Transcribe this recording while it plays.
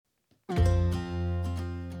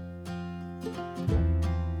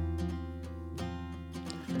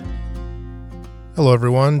Hello,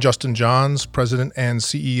 everyone. Justin Johns, President and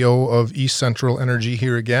CEO of East Central Energy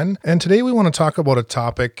here again. And today we want to talk about a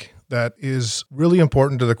topic that is really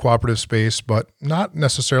important to the cooperative space, but not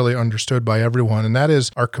necessarily understood by everyone, and that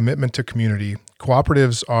is our commitment to community.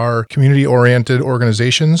 Cooperatives are community-oriented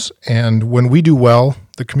organizations, and when we do well,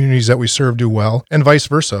 the communities that we serve do well, and vice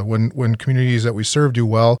versa. When communities that we serve do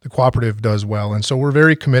well, the cooperative does well. And so we're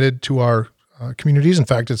very committed to our communities. In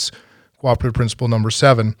fact, it's cooperative principle number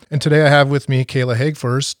 7. And today I have with me Kayla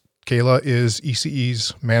Hagfors. Kayla is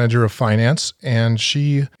ECE's Manager of Finance, and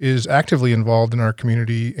she is actively involved in our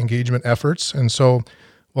community engagement efforts. And so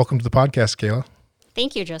welcome to the podcast, Kayla.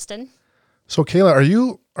 Thank you, Justin. So Kayla,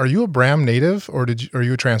 are you a Bram native, or are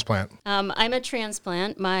you a transplant? I'm a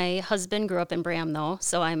transplant. My husband grew up in Bram, though,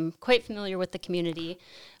 so I'm quite familiar with the community.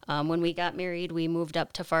 When we got married, we moved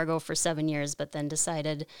up to Fargo for 7 years, but then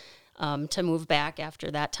decided to move back after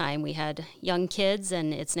that time. We had young kids,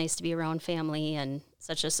 and it's nice to be around family and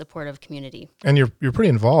such a supportive community. And you're pretty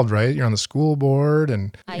involved, right? You're on the school board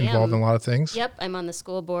and involved in a lot of things. Yep, I'm on the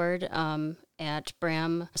school board at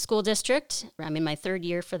Bram School District. I'm in my 3rd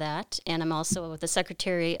year for that, and I'm also the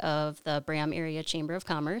secretary of the Bram Area Chamber of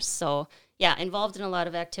Commerce. So yeah, involved in a lot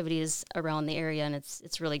of activities around the area, and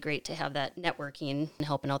it's really great to have that networking and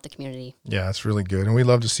helping out the community. Yeah, it's really good, and we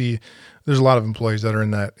love to see. There's a lot of employees that are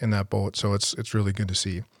in that boat, so it's really good to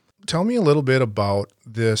see. Tell me a little bit about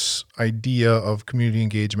this idea of community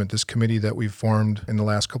engagement, this committee that we've formed in the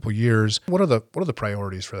last couple of years. What are the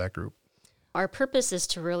priorities for that group? Our purpose is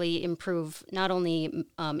to really improve not only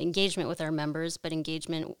engagement with our members, but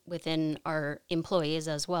engagement within our employees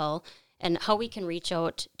as well, and how we can reach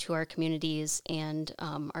out to our communities and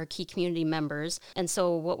our key community members. And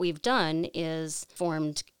so what we've done is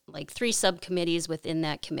formed like 3 subcommittees within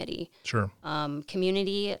that committee. Sure.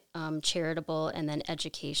 Community, charitable, and then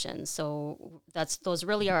education. So those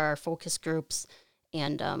really are our focus groups,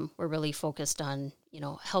 and we're really focused on,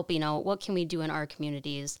 helping out what can we do in our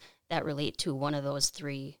communities that relate to one of those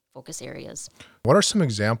 3 focus areas. What are some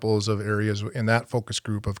examples of areas in that focus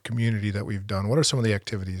group of community that we've done? What are some of the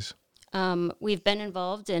activities? We've been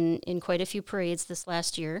involved in quite a few parades this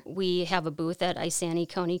last year. We have a booth at Isani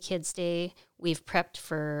County Kids Day. We've prepped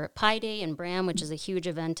for Pi Day in Bram, which is a huge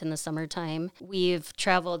event in the summertime. We've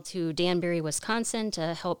traveled to Danbury, Wisconsin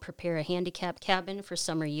to help prepare a handicap cabin for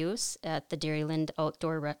summer use at the Dairyland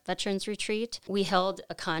Outdoor Veterans Retreat. We held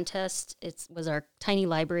a contest. It was our tiny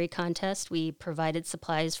library contest. We provided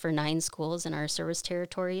supplies for 9 schools in our service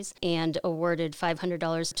territories and awarded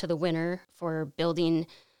 $500 to the winner for building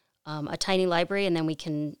a tiny library, and then we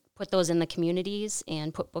can put those in the communities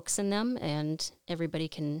and put books in them, and everybody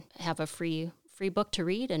can have a free book to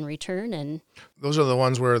read and return. And those are the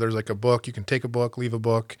ones where there's like a book, you can take a book, leave a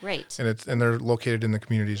book, right? And they're located in the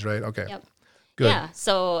communities, right? Okay. Yep. Good. Yeah.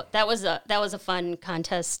 So that was a fun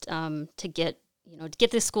contest to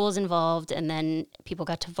get the schools involved, and then people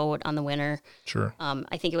got to vote on the winner. Sure.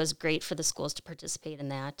 I think it was great for the schools to participate in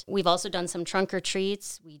that. We've also done some trunk or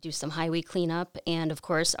treats. We do some highway cleanup, and of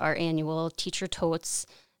course our annual teacher totes.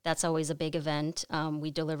 That's always a big event.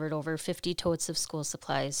 We delivered over 50 totes of school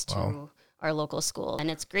supplies to our local school,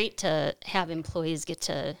 and it's great to have employees get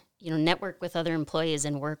to network with other employees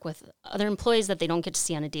and work with other employees that they don't get to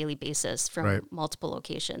see on a daily basis from multiple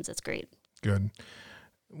locations. It's great. Good.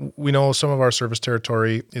 We know some of our service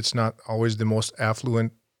territory, it's not always the most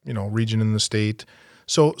affluent, region in the state.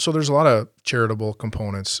 So there's a lot of charitable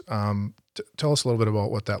components. Tell us a little bit about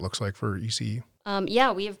what that looks like for ECE.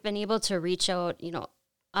 We have been able to reach out,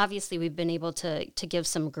 obviously we've been able to give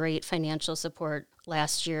some great financial support.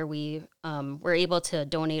 Last year, we were able to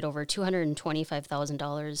donate over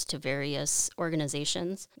 $225,000 to various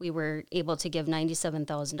organizations. We were able to give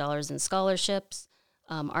 $97,000 in scholarships.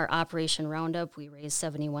 Our Operation Roundup, we raised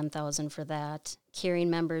 $71,000 for that. Caring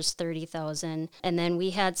members, $30,000. And then we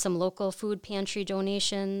had some local food pantry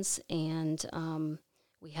donations, and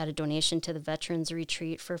we had a donation to the Veterans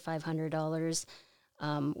Retreat for $500.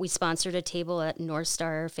 We sponsored a table at North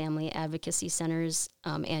Star Family Advocacy Center's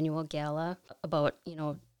annual gala about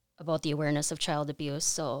the awareness of child abuse.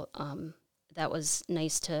 So that was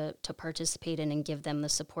nice to participate in and give them the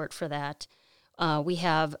support for that. We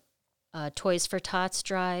have Toys for Tots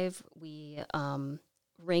drive. We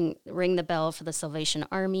ring the bell for the Salvation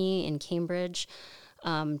Army in Cambridge.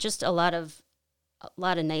 Just a lot of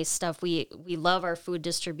nice stuff. We love our food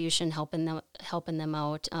distribution, helping them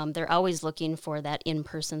out. They're always looking for that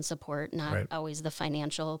in-person support, not always the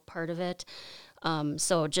financial part of it.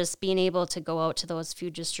 So just being able to go out to those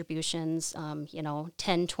food distributions,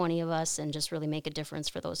 10, 20 of us, and just really make a difference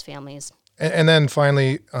for those families. And then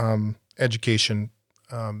finally, education.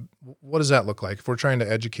 What does that look like? If we're trying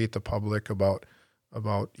to educate the public about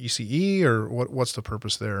about ECE, or what's the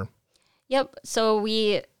purpose there? Yep. So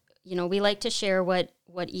we like to share what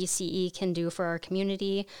ECE can do for our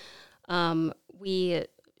community. We,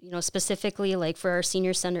 specifically like for our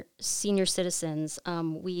senior citizens,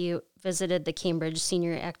 we visited the Cambridge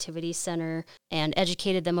Senior Activity Center and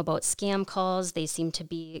educated them about scam calls. They seem to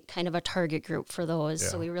be kind of a target group for those. Yeah.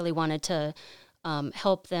 So we really wanted to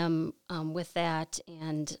help them with that,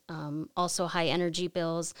 and also high energy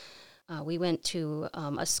bills. We went to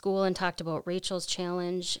a school and talked about Rachel's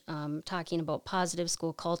Challenge, talking about positive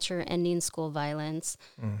school culture, ending school violence.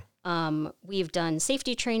 We've done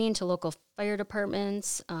safety training to local fire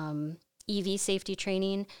departments, EV safety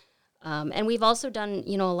training, and we've also done,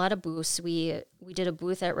 a lot of booths. We did a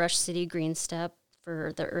booth at Rush City Green Step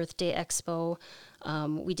for the Earth Day Expo.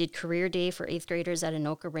 We did Career Day for 8th graders at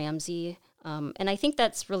Anoka Ramsey, and I think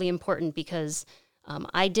that's really important because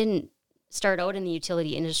I didn't start out in the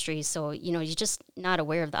utility industry, so you're just not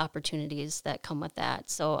aware of the opportunities that come with that.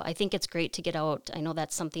 So I think it's great to get out. I know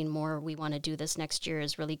that's something more we want to do this next year,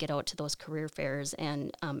 is really get out to those career fairs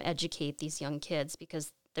and educate these young kids,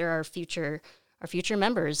 because they're our future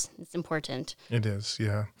members. It's important. It is,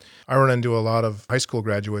 yeah. I run into a lot of high school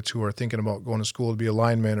graduates who are thinking about going to school to be a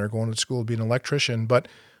lineman or going to school to be an electrician, but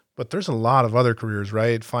there's a lot of other careers,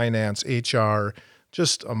 right? Finance, HR,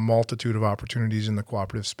 just a multitude of opportunities in the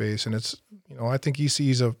cooperative space. And it's, I think ECE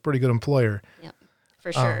is a pretty good employer. Yep,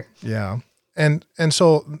 for sure. Yeah. And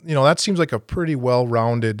so, that seems like a pretty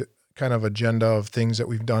well-rounded kind of agenda of things that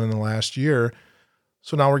we've done in the last year.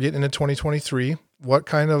 So now we're getting into 2023. What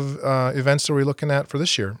kind of events are we looking at for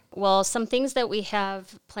this year? Well, some things that we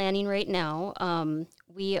have planning right now,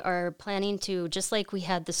 we are planning to, just like we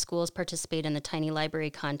had the schools participate in the Tiny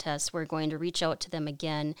Library Contest, we're going to reach out to them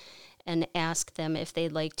again and ask them if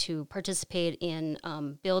they'd like to participate in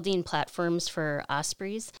building platforms for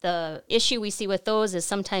ospreys. The issue we see with those is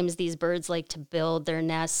sometimes these birds like to build their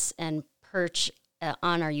nests and perch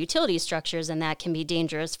on our utility structures, and that can be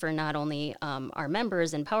dangerous for not only our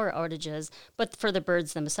members and power outages, but for the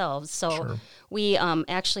birds themselves. So Sure. We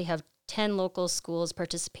actually have 10 local schools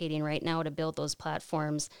participating right now to build those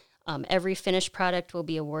platforms. Every finished product will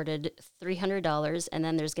be awarded $300, and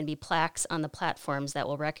then there's going to be plaques on the platforms that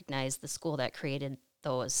will recognize the school that created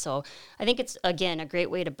those. So I think it's, again, a great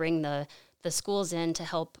way to bring the schools in to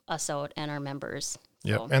help us out and our members.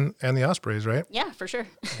 Yeah, So, and the ospreys, right? yeah, for sure.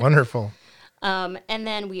 Wonderful. And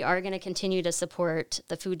then we are going to continue to support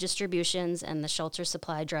the food distributions and the shelter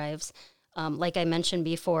supply drives. Like I mentioned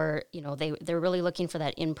before, they're really looking for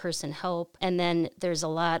that in-person help. And then there's a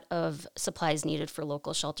lot of supplies needed for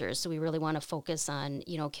local shelters. So we really want to focus on,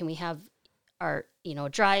 can we have our,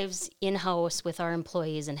 drives in-house with our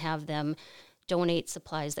employees and have them donate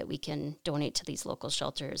supplies that we can donate to these local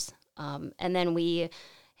shelters. And then we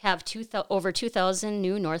have over 2,000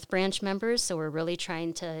 new North Branch members, so we're really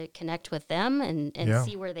trying to connect with them and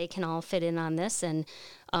see where they can all fit in on this. And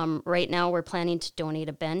right now we're planning to donate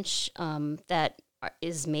a bench that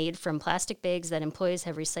is made from plastic bags that employees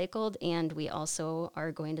have recycled, and we also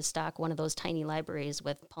are going to stock one of those tiny libraries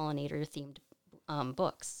with pollinator-themed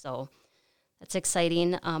books. So that's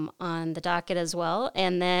exciting on the docket as well.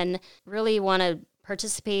 And then really want to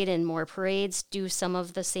participate in more parades, do some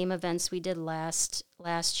of the same events we did last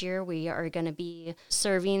year. We are going to be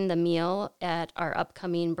serving the meal at our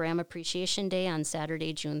upcoming Bram Appreciation Day on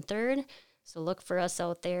Saturday, June 3rd. So look for us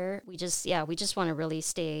out there. We just want to really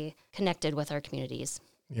stay connected with our communities.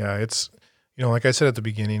 Yeah, it's, like I said at the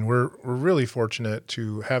beginning, we're really fortunate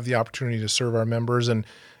to have the opportunity to serve our members, and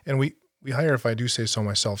we hire, if I do say so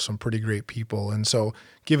myself, some pretty great people. And so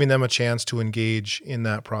giving them a chance to engage in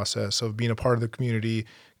that process of being a part of the community,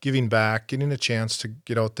 giving back, getting a chance to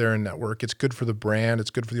get out there and network. It's good for the brand.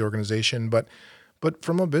 It's good for the organization. But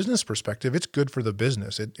from a business perspective, it's good for the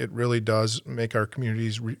business. It really does make our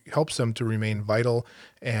communities, helps them to remain vital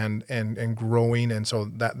and growing. And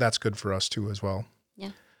so that's good for us too as well.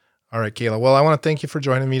 Yeah. All right, Kayla. Well, I want to thank you for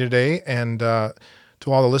joining me today. And to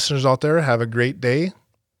all the listeners out there, have a great day.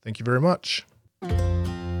 Thank you very much.